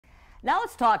Now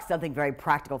let's talk something very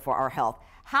practical for our health.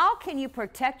 How can you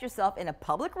protect yourself in a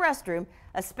public restroom,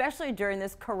 especially during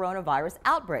this coronavirus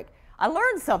outbreak? I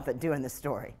learned something doing this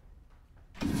story.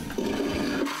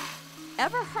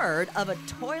 Ever heard of a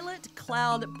toilet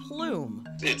cloud plume?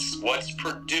 It's what's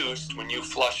produced when you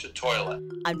flush a toilet.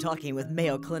 I'm talking with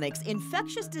Mayo Clinic's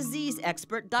infectious disease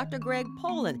expert, Dr. Greg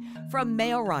Poland from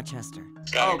Mayo Rochester.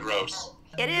 It's kind of gross.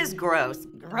 It is gross.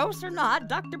 Gross or not,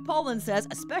 Dr. Poland says,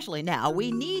 especially now,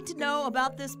 we need to know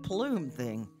about this plume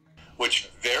thing. Which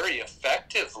very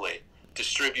effectively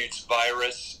distributes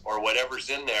virus or whatever's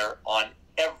in there on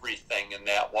everything in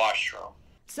that washroom.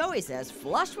 So he says,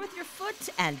 flush with your foot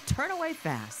and turn away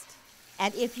fast.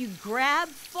 And if you grab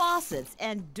faucets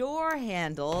and door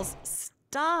handles,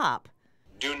 stop.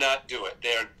 Do not do it.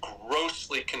 They are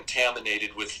grossly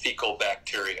contaminated with fecal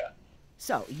bacteria.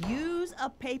 So use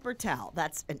a paper towel.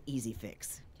 That's an easy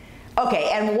fix. Okay,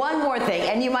 and one more thing,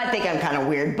 and you might think I'm kind of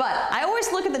weird, but I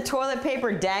always look at the toilet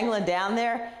paper dangling down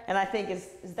there, and I think, is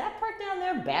that part down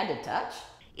there bad to touch?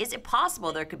 Is it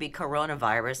possible there could be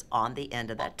coronavirus on the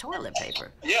end of that toilet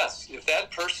paper? Yes, if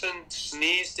that person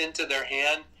sneezed into their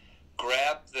hand,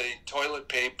 grabbed the toilet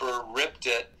paper, ripped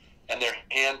it, and their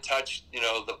hand touched,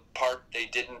 the part they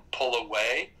didn't pull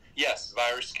away, yes,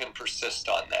 virus can persist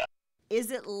on that. Is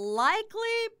it likely?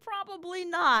 Probably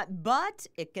not, but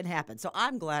it can happen. So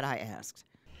I'm glad I asked.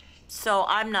 So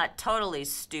I'm not totally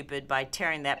stupid by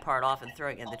tearing that part off and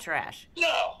throwing it in the trash?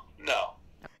 No.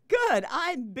 Good.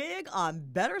 I'm big on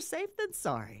better safe than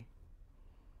sorry.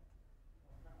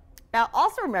 Now,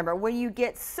 also remember, when you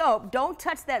get soap, don't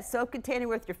touch that soap container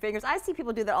with your fingers. I see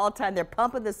people do that all the time. They're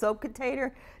pumping the soap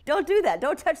container. Don't do that.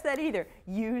 Don't touch that either.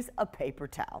 Use a paper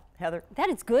towel. Heather? That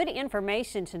is good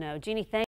information to know. Jeannie, thank you.